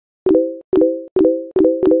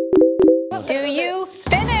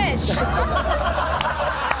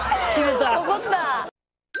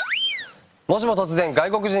もしも突然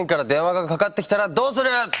外国人から電話がかかってきたらどうする？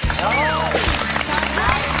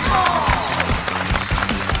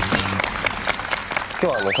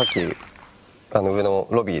今日はさっき上の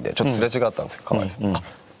ロビーでちょっとすれ違ったんですよ、河合さん。今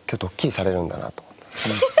日ドッキリされるんだなと思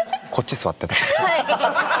ってこっち座ってた。はい、今日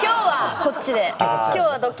はこっちで、今日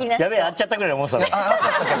はドッキリなし。やべえ、会っちゃったぐらい思ってたの。会っちゃ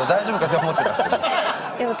ったけど大丈夫かと思ってたんですけど。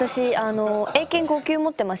私英検5級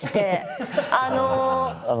持ってまして、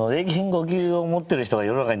英検5級を持ってる人が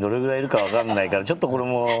世の中にどれぐらいいるかわかんないから、ちょっとこれ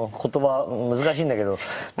も言葉難しいんだけど、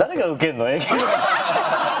誰が受けんの？英検。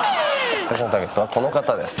私のターゲットはこの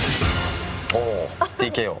方です。おお、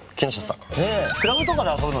TKO 木下さん。ねえ、クラブとか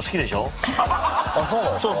で遊ぶの好きでしょ？あ、そう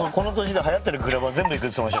なんですか。そうそう、この年で流行ってるクラブは全部行く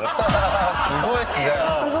って言ってましたから。すごいです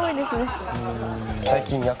ね。すごいですね。最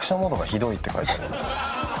近役者モードがひどいって書いてあります。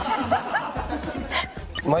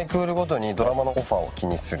マイクールごとにドラマのオファーを気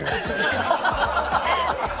にする。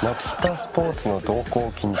マキタスポーツの動向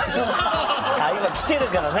を気にする。あ、今来てる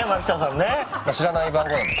からね、牧田さんね。知らない番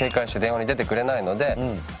号だと警戒して電話に出てくれないので、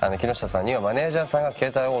木下さんにはマネージャーさんが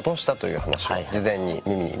携帯を落としたという話を事前に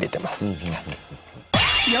耳に入れてます。夜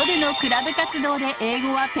のクラブ活動で英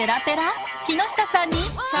語はペラペラ？木下さんに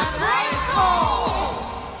サプライズコー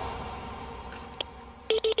ル。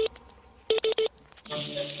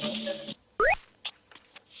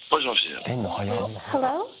もしもし。出んの早い。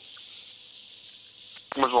 Hello?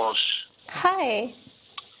 もしもし。 Hi.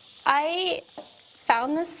 I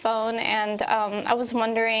found this phone and I was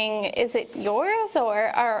wondering, is it yours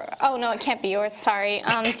or oh no, it can't be yours, sorry.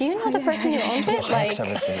 Do you know the person who owns it? Like,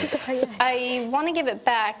 I want to give it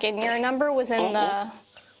back and your number was in the...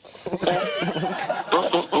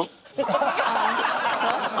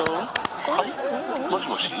 もし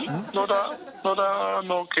もし。野田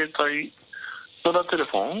の携帯、野田テレ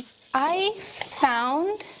フォン。 I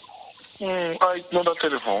found... 野田テ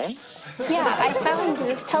レフォン。 Yeah, I found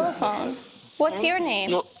this telephone. What's your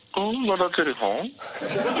name? 野田テレフォン。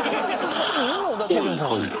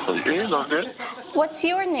なんで？ What's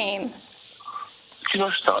your name? 木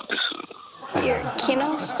下です。 Your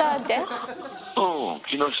Kinoshita desu?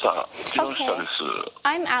 木下です。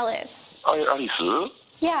I'm Alice. アリス？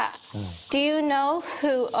 Yeah. Do you know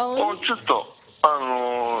who owns... ちょっとパ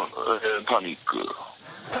ニック。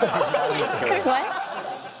 What?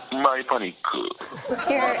 マイパニック。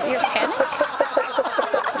 Your panic?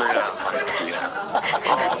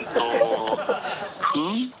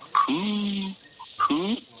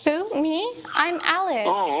 Who? Me? I'm Alice.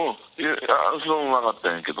 いや、そう分かっ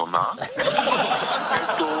たんやけどな。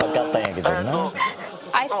分かったんやけどな。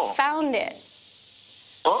I found it.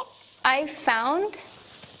 I found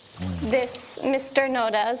this Mr.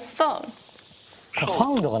 Noda's phone. ファ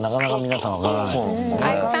ウンドがなかなか皆さん分からない。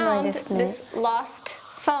 I found this lost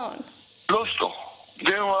phone. ロスト。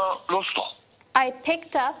電話ロスト。 I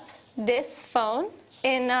picked up this phone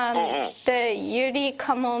in the Yuri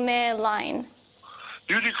Kamome line.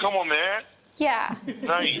 ゆりかもめ？ Yeah.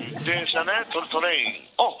 ない電車ね、トレイン。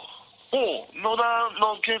野田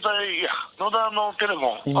の携帯や、野田のテレフ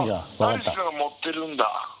ォン。意味が分かった。アリスが持ってるんだ。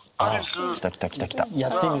アリス。来た。や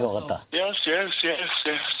って意味が分かった。Yes.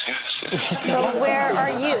 So where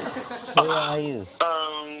are you? Where are you?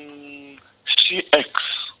 CX。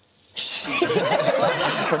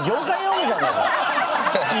これ業界用語じゃないか。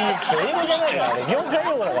CX 英語じゃないから、あれ業界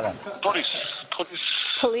用語だから。ポリス。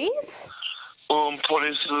Police?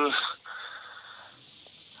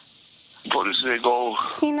 ポリスで go。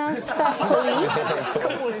 Kinoshita Police?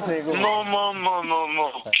 No。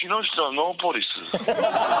 木下ノーポリス。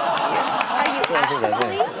 Are you acting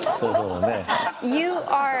police? そうだね。 You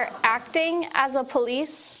are acting as a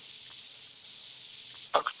police?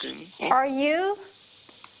 アクティング。 Are you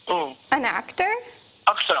an actor?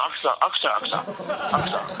 アクター。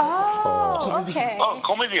 Oh, okay.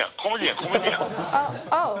 コメディアン。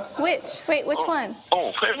Oh, which? Wait, which one?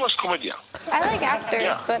 フェイマスコメディアン。 I like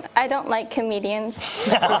actors, but I don't like comedians.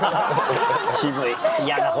 渋い。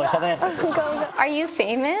嫌な声したね。 Are you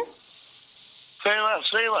famous? フェイ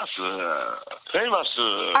マス。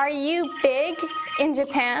 Are you big in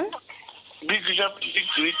Japan? ビッグ。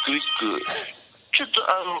ちょっと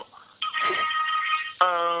あ、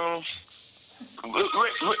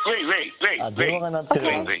電話が鳴ってる。ど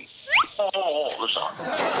うした？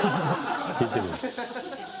出てる。ちょ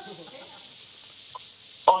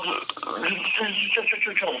っ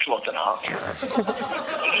と待ってな。後で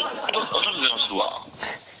電話するわ。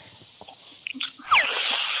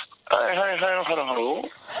ハロー。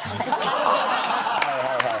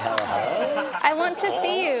 I want to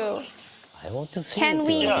see you. Can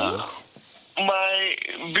we meet? My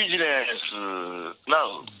business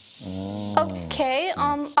now. Okay,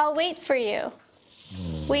 I'll wait for you.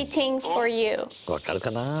 waiting for you. わかるか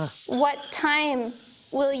な。 What time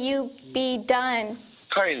will you be done?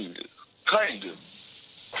 kind.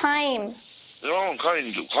 Time. No,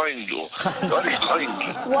 kind. Very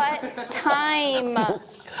kind. What time?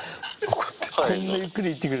 こんなゆっくり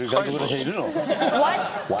言ってくれる外国の人いるの？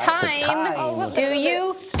 What time do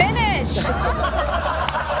you finish?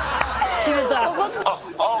 切れた。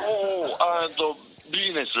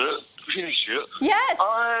Business finish. Yes.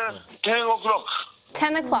 10 o'clock.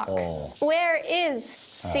 10 o'clock. Oh. Where is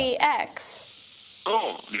CX?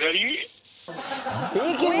 Really?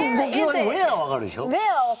 英検5級はね、ウェアはわかるでしょ？ウェア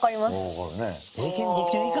はわかります。わかるね。英検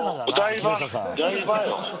5級以下だな。台場木下さん。台場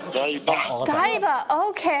よ。台場。 Daiba.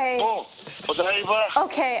 Okay. お台場。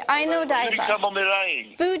 Okay, I know ゆりか Daiba. もめライ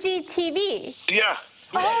ン。Fuji TV. いや。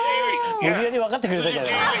無理やり分かってくれたじゃな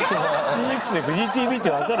い。CX でフジ TV って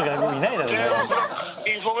分かる外国いないだろうね。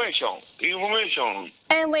インフォメーション。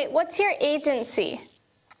 And wait, what's your agency?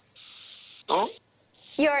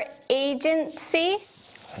 Your agency?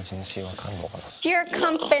 エージェンシーわかんのかな。 Your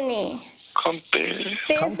company. カンペ。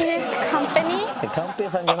 Business company? でカンペイ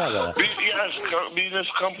さんじゃないから。ビジネス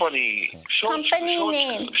カンパニー。 Company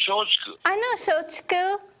name. 松竹。 I know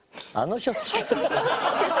Shochiku. あの松竹。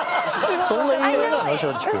そんな有名なの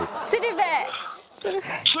松竹。 Tsurube. 鶴瓶。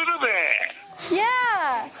 Yeah,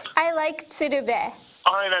 I like Tsurube. I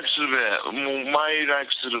like 鶴瓶。もう、my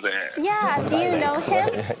like 鶴瓶。 Yeah, do you know him?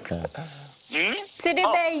 ん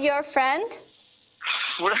Tsurube, your friend?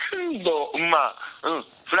 フレンド、まあ、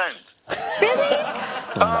フレン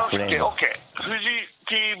ド。 Really? フレンド。 OK。富士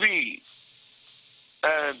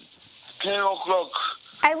TV。10 o'clock。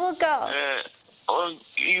 I will go.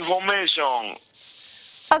 インフォメーション。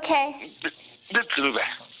 Okay, で、鶴瓶。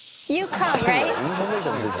 you come, right? インフォメーシ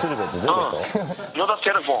ョンで鶴瓶ってどういうこと？のだテ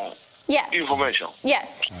レフォン。 Yeah. インフォメーション。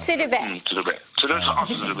 Yes, Tsurube. 鶴瓶。鶴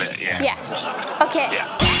瓶。Yeah. Okay.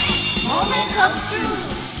 Moment of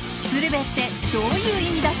truth 鶴瓶ってどういう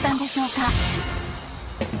意味だったんでしょうか？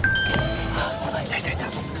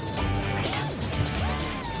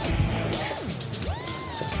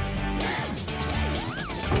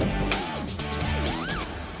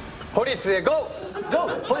ポリスへゴー。ゴ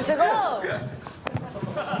ーポリスへゴー。ありがと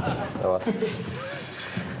うございま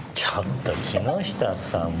す。ちょっと木下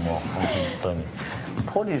さんも本当に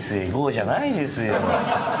ポリスへゴーじゃないですよ。ね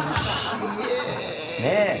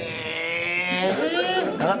え。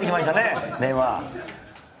かかってきましたね電話。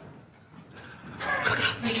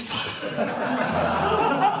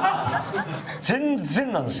全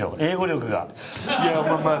然なんですよ英語力が。いや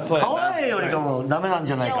まあまあそうやな。可愛いよりかもダメなん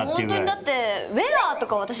じゃないいかっていうぐらい。本当にだってウェアと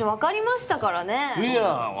か私分かりましたからね。ウェ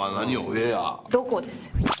アは何よウェア。どこです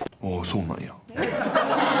よ。おおそうなんや。ほん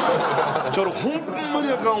まに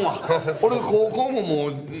あかんわ。俺高校もも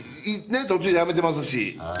うね途中で辞めてます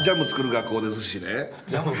し、ジャム作る学校ですしね。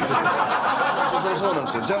ジャム作る。そうなん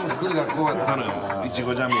ですよ。ジャム作る学校やったのよ。いち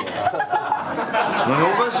ごジャム。何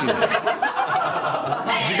おかしいの。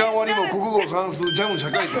時間割も国語算数ジャム社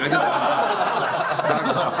会って書いてたから。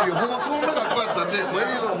いやほんまそんな学校やったんでもう英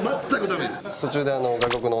語は全くダメです。途中で外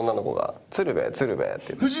国の女の子が鶴瓶って言っ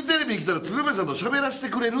て。フジテレビ来たら鶴瓶さんと喋らせ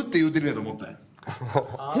てくれるって言うてるやと思ったんや。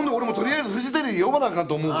ほんで俺もとりあえずフジテレビ呼ばなあかん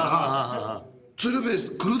と思うから鶴瓶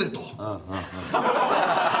来るでと来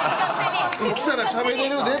たら喋れ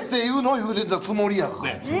るでっていうのを言うてたつもりやっ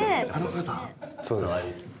て。あの方そうで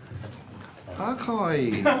す。あ可愛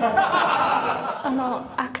い。ア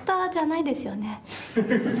クターじゃないですよね。恥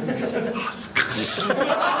ずかしい。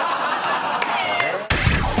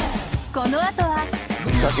この後は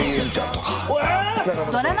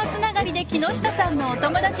ドラマつながりで木下さんのお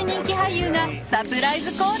友達人気俳優がサプライ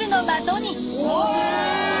ズコールの的に。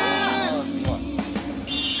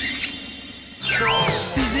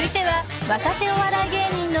続いては若手お笑い芸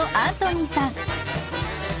人のアントニーさん。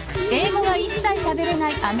英語が一切喋れ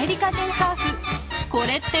ないアメリカ人ハーフ。こ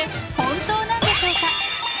れって本当なんでしょうか、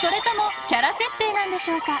それともキャラ設定なんでし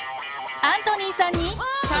ょうか。アントニーさんに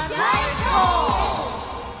サプライズコー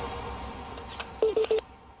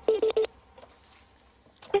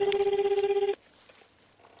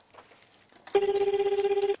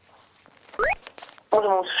ル。もし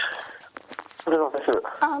もし。お疲れ様です。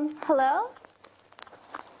 Hello?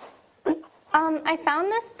 I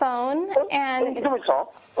found this phone and 池口さん？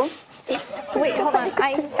 wait, hold on.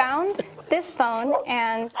 I found this phone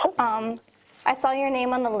and I saw your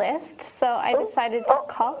name on the list, so I decided to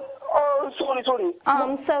call. Sorry.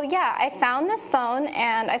 So yeah, I found this phone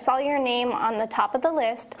and I saw your name on the top of the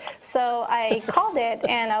list, so I called it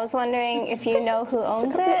and I was wondering if you know who owns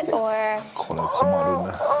it or. これ困る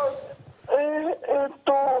ね。Yeah,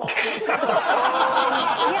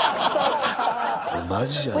 so マ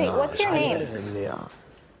ジじゃな。 wait, what's your name? 喋れへんねや。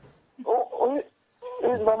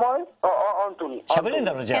喋れん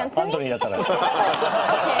だろじゃあ、アントニーだったら。 Okay,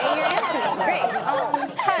 you're Anthony. Great.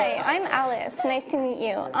 Hi, I'm Alice. Nice to meet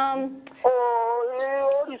you.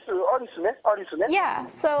 アリスね、アリスね。 Yeah.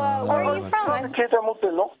 So, where are you なんで from? 携帯持って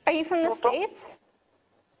んの？ Are you from the States?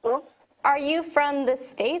 うん？ Are you from the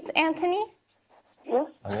States, Anthony?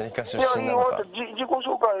 アメリカ出いや、身なのか。自己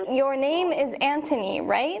紹介。 Your name is Anthony,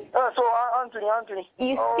 right? あ、そう、アントニー。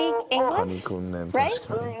 You speak English, right?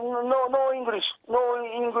 No English boy.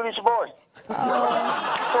 Sorry,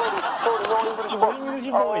 no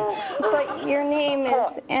English boy. But your name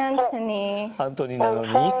is Anthony. アントニーなの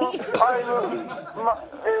に。 I'm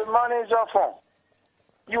manager phone.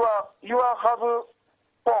 You have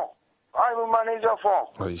phone. I'm manager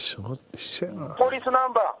phone. あ、一緒やな。 Police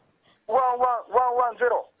number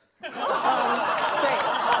 11110.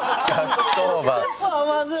 110番。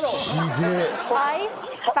ひでえ。 I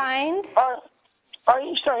find ア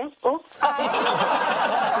インシュタイン？うん？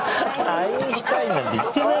アインシュタインなんて言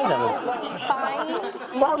ってないだろ。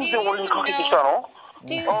 find. なんで俺にかけてきたの？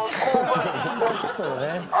 Do you, そう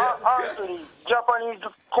ね。アントニー、ジャパニーズ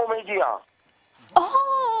コメディアン。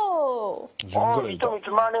 oh, 糸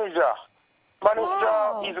光マネージャー。マネージ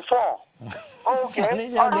ャー is phone. マネー Okay.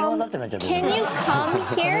 ジャー電話だってなっちゃってる。 can you come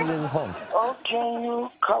here Can you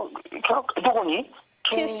come? どこに？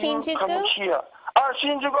 to Shinjuku? あ、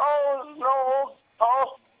新宿。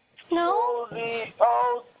No.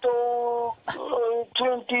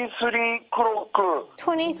 23 clock.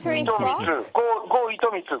 23 糸 o'clock? 光。ゴ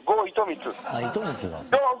糸光。あ、糸光だ。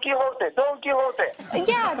ドンキホーテ。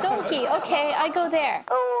 Yeah, donkey. Okay, I go there.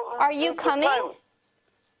 Are you coming?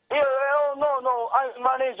 Yeah, no, I'm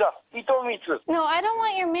manager. 糸光。 No, I don't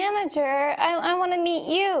want your manager. I want to meet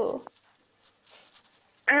you.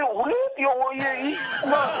 俺？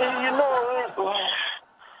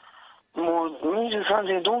もう23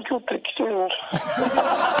時にドンキホーテ来てよ。も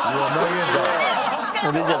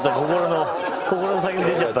う出ちゃった。心の先に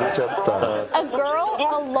出ちゃった。A girl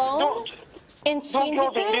alone in ドンキホ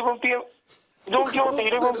ーテ Shinjuku? 11PM。ドンキホーテ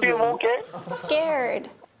 11PM OK？ Scared.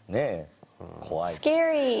 ねえ。怖い。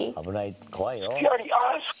 Scary. 危ない。怖いよ。スキ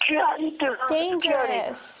ャリーって。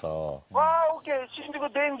 Dangerous. そわあ、OK。新宿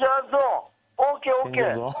デンジャーゾーン。う。全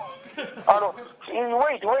然 OK。ぞ。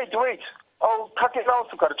wait。かけ直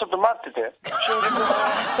すからちょっと待ってて。新宿。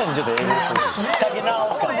何ちょっと英語かけ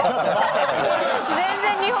直すから。ちょっと待って。全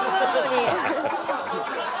然日本語なの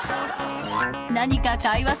に。何か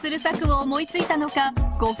会話する策を思いついたのか、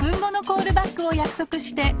5分後のコールバックを約束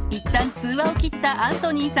して一旦通話を切ったアン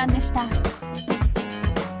トニーさんでした。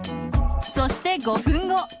そして5分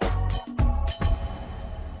後、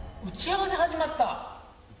打ち合わせ始まった。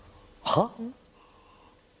は？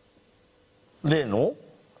例の？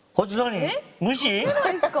こいつ何？無視？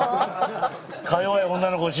か弱い女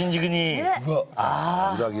の子新宿に。う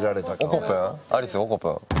わ、裏切られたか。オコプン？アリスオコプ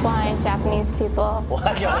ン。 Blind Japanese people. あ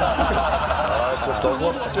ー、ちょっと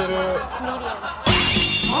怒ってる。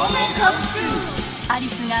モーメント2。アリ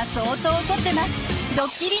スが相当怒ってます。ド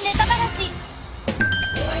ッキリネタばらし。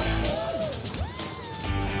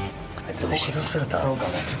あいつ後ろ姿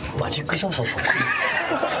マジック・ジョンソンさん。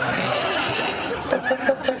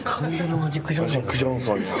完全のマジック・ジョンソン。ジョン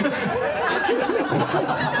ソンや。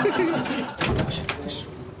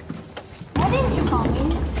 Why didn't you call me?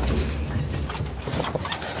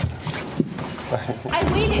 I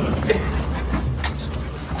waited.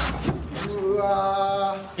 う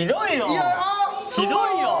わひどいよ。ひどい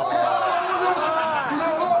よ。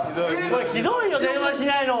これひどいよ、電話し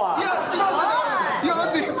ないのは。いや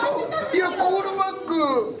待って、コールバッ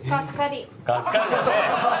ク。がっかり。がっかりだね。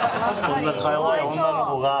こんなか弱い女の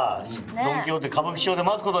子がドン・キホーテ歌舞伎町で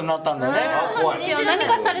待つことになったんだよね。何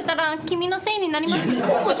かされたら君のせいになりますよ。日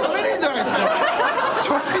本語喋れんじゃないですか。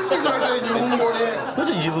喋ってください、日本語で。な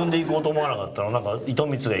ぜ自分で行こうと思わなかったの？なんか糸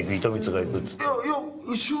光が行く、糸光が行くっつって。いや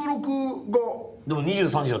収録が。でも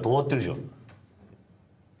23時だと終わってるじゃん。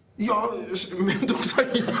いや、めんどくさい。い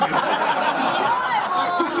やな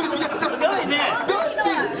いね。だ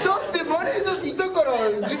ってマネージャーいたから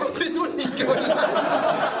自分で取りに行けばいい。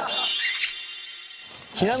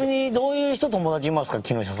ちなみにどういう人友達いますか、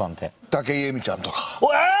木下さんって。武井絵美ちゃんとか。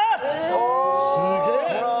おえす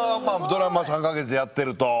げえ。まあドラマ3ヶ月やって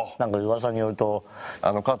ると。なんか噂によると、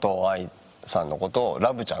加藤愛さんのことを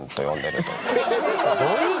ラブちゃんと呼んでると。どうい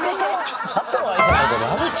うこと？加藤愛さんの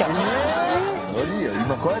ことラブちゃん。いいよ、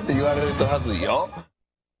今こうやって言われるとはずいよ。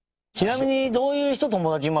ちなみにどういう人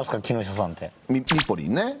友達いますか、木下さんって。ミポリ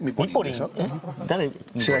ンね。ミポリンでしょ。誰？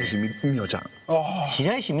白石美穂ちゃん。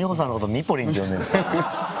白石美穂さんのことミポリンって呼んでるんですか。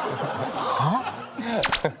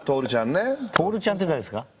トールちゃんね。トールちゃんって誰で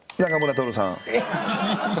すか？中村徹さん。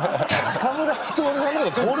中村徹さんの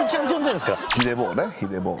こと徹ちゃんって呼んでるんですか。ヒデボーね、ヒ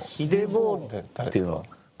デボー。ヒデボーっていうのは。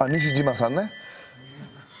あ、西島さんね。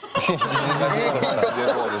ヒデボ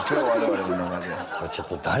ーですよ、我々の中で。これちょっ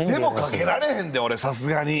と誰にでもかけられへんで、俺さす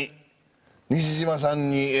がに。西島さん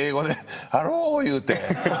に英語で「ハロー」言うて。いいじ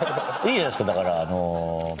ゃないですか。だから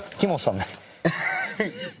木本さんね。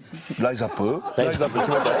ライズアップ木本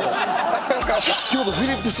フィ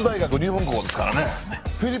リップス大学日本校ですからね。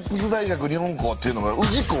フィリップス大学日本校っていうのが宇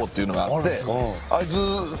治校っていうのがあって、あい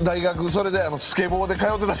つ大学それでスケボーで通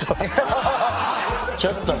ってたと。ち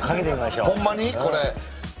ょっとかけてみましょう。ほんまにこれ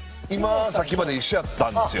今さっきまで一緒やった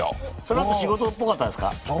んですよ。その後仕事っぽかったんです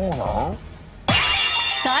か。そうなん。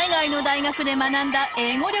海外の大学で学んだ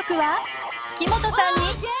英語力は木本さんに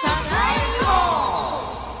サプライズ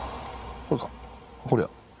これかこれや。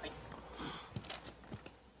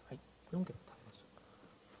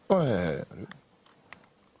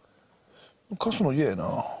貸すの嫌や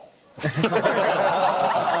な。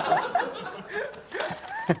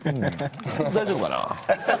大丈夫かな。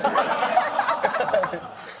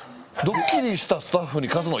ドッキリしたスタッフに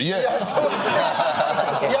貸すの嫌や。嫌で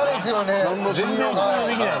すよね。全然信用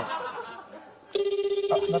できない。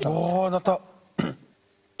おお、なった。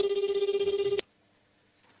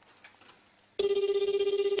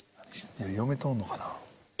嫁とんのかな。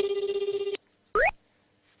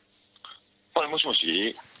はい、もしも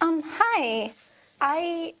し。Hi.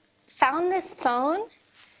 I found this phone,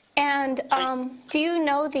 and do you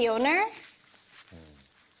know the owner?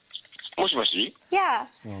 もしもし。Yeah.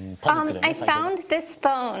 I found this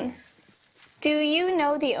phone. Do you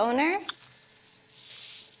know the owner?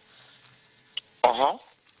 あは。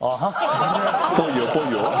ぽいよぽ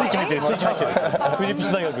いよ。スイッチ入ってる、スイッチ入ってる。フィリップ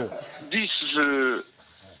ス大学。This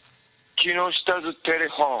木下ズテレ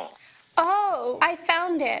フォン。Oh, I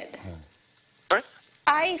found it. え？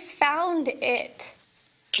 I found it.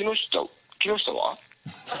 木下は？木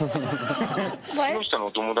What? 下の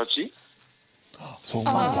お友達？そう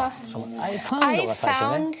なんだ。I found I が最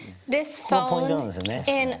初ね。 found this このポイントなん phone ですよね。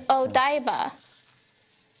 in Odaiba.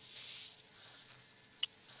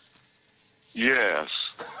 Yes.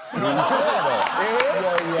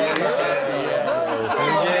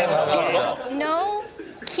 No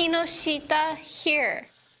Kinoshita here.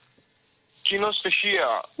 木下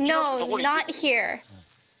here. No, not here.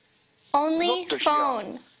 Only Not here.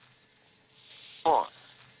 phone. はい。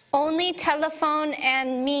 Only telephone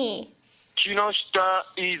and me. 木下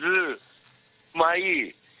is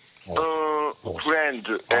my friend,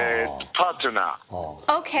 partner.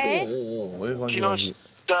 Okay. おお、映画木になる。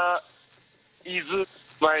下 is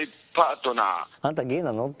my partner. あんたゲイ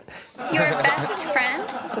なの？ Your best friend?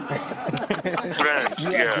 Friend,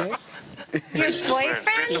 yeah. Your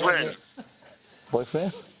boyfriend? Friend, ボーイフレ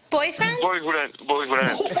ンド？ Boyfriend?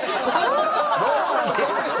 boyfriend.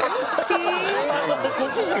 こ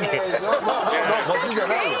っちじゃねえ。こっちじゃ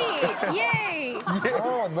ないよ。 Great! Yay!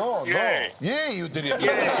 ノーイエイエーイ言ってるやん。 So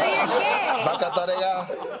you're gay. バカタレが。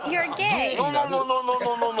 You're gay. No.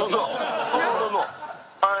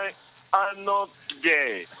 I'm not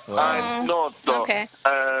gay. I'm not Okay.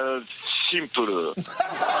 simple. シンプルシ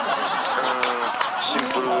ン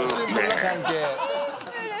プルな関係。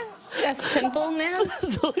A simple man?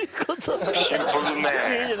 どういうこと？シンプル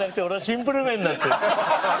ゲイじゃなくて俺はシンプル面だって。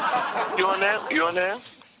Your name?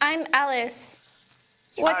 I'm Alice.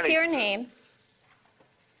 What's your name?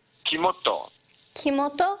 Kimoto.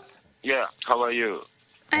 Kimoto? Yeah, how are you?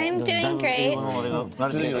 I'm doing great.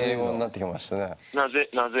 英語になってきましたね。なぜ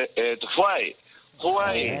why 確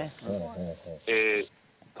かに。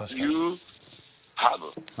 you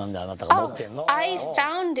have なんであなたが持 Oh, ってんの？ I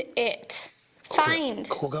found it. Find.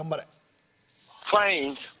 ここ頑張れ。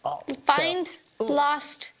 find Find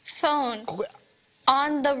lost phone ここや。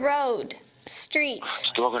 on the road. Street. ち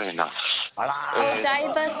ょっと分からへんな。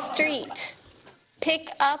 Odaiba Street.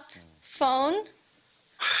 Pick up phone.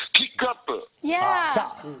 pick up Yeah.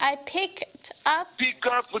 I picked up.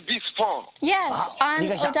 this phone. Yes, on 理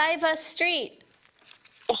解した。 Odaiba Street.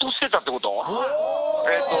 落としてたってこと？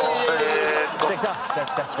来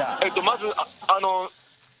た。まず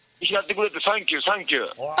やってくれてサンキュ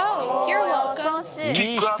ー。 Oh, you're welcome.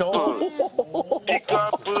 いい人。ピック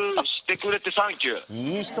アップしてくれてサンキュ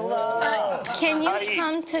ー。いい人だ。 Can you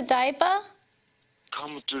come to Daiba?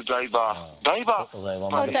 Come to ダイバー。お台場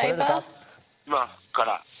まで来れる Odaiba? か？今か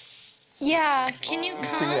ら。 Yeah, can you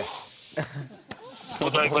come?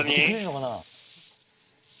 お台場来てくれにるのかな？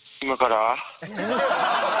今から。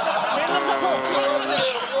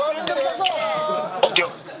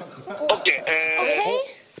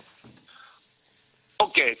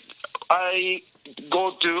Okay. I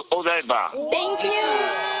go to お台場。 Thank you.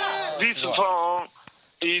 This phone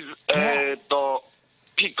is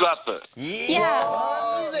pick up. Yeah.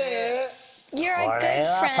 You're こ a れ good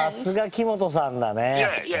はさ friend. すが木本さんだ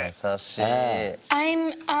ね。 Yeah, yeah. 優しい。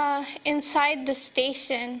 I'm inside the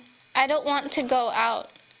station. I don't want to go out.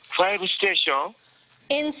 5 station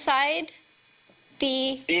Inside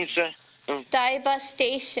the inside Daiba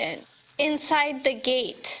station. Inside the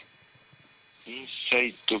gate.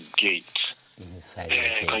 inside the gate.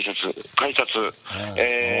 改札。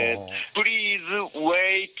Please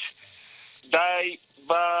wait.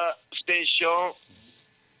 Diver station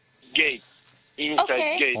gate. Inside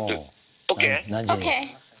Okay. gate. Okay. 何時に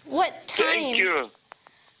Okay. What Thank time? you.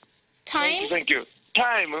 Time? Thank you.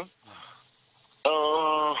 Time?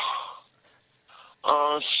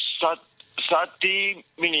 30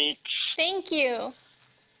 minutes. Thank you.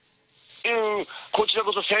 こちら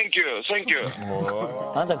こそ Thank you. Thank you.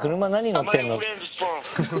 あなた車何乗ってん My の friend's phone.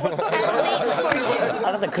 I'm waiting for you.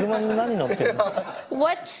 あなた車に何乗ってんの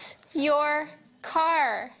What's your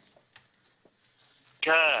car?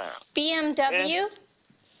 Car. BMW?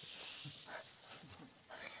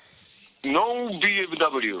 No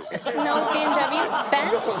BMW. No BMW.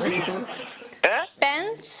 Benz? え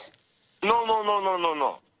Benz? No, no, no, no, no,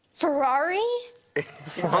 no. Ferrari?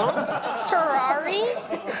 Ferrari?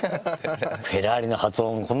 フェラーリの発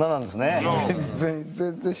音こんななんですね。 全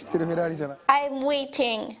然知ってるフェラーリじゃない。 I'm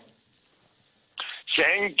waiting.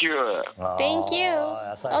 Thank you. Thank you.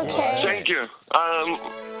 優しい Okay. Thank you.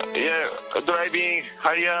 Yeah, driving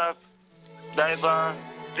higher diver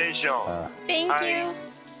station. Thank you.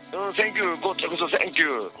 Thank you. こちらこそ Thank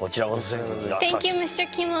you. こちらこそ Thank you, Mr.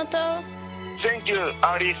 Kimoto. Thank you,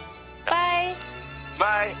 Alice. Bye.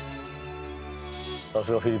 Bye. さ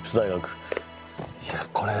すがフィリップス大学。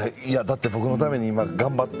いやだって僕のために今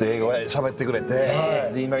頑張って英語で喋ってくれて、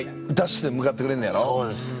で今ダッシュで向かってくれんのやろ。そう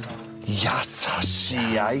です。優し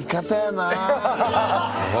い相方やな。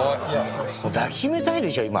もう抱きしめたいで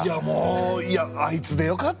しょ今。いやもうあいつで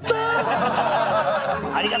よかった。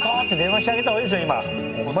ありがとうって電話してあげた方がいいですよ今。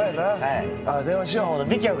お前な、はいあ電話しよもう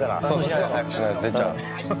出ちゃうから。そうですね。しないと早くしないと出ちゃう。う。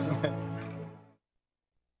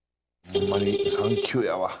ほんまにサンキュー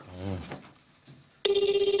やわ。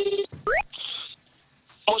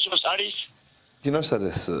もしもし、アリス。木下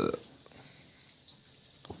です。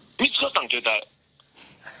見つかったん携帯。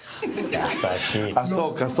優しい。あそ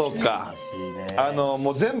うかそうか。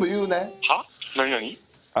もう全部言うね。は何々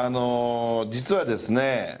実はです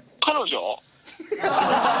ね。彼女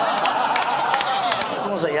木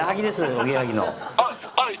本さん矢作ですおぎやはぎの。矢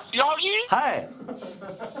作はい。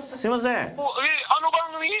すいません。あの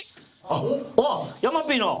番組おヤマ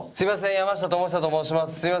ピーの。すいません、山下智久と申しま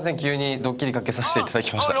す。すいません、急にドッキリかけさせていただ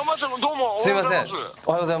きました。山下君どうもすいません、おはようございます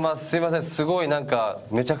おはようございます。すいません、すごいなんか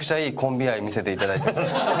めちゃくちゃいいコンビ愛見せていただいて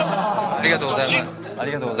ありがとうございます。あ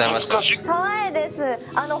りがとうございました。可愛いです。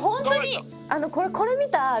本当にこれ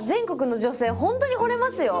見た全国の女性本当に惚れ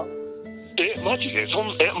ますよ。マジで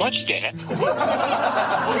マジでわけわ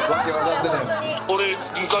かってない。俺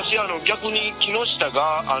昔逆に木下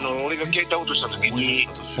が俺が携帯落とした時に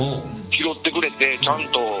拾ってくれてちゃん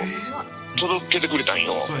と届けてくれたん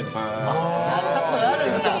よ。やっ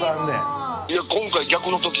たことあんねん。いや今回逆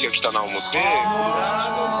の時が来たな思って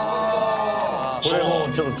これも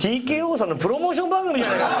うちょっと TKO さんのプロモーション番組じ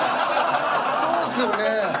ゃないか。そうっすよ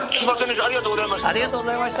ね。すいませんでした。ありがとうございました。ありがとうご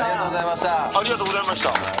ざいました。ありがとうございました。ありがとうございまし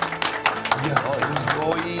た。いやす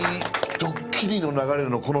ごいドッキリの流れ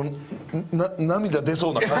のこの涙出そ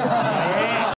うな感じ。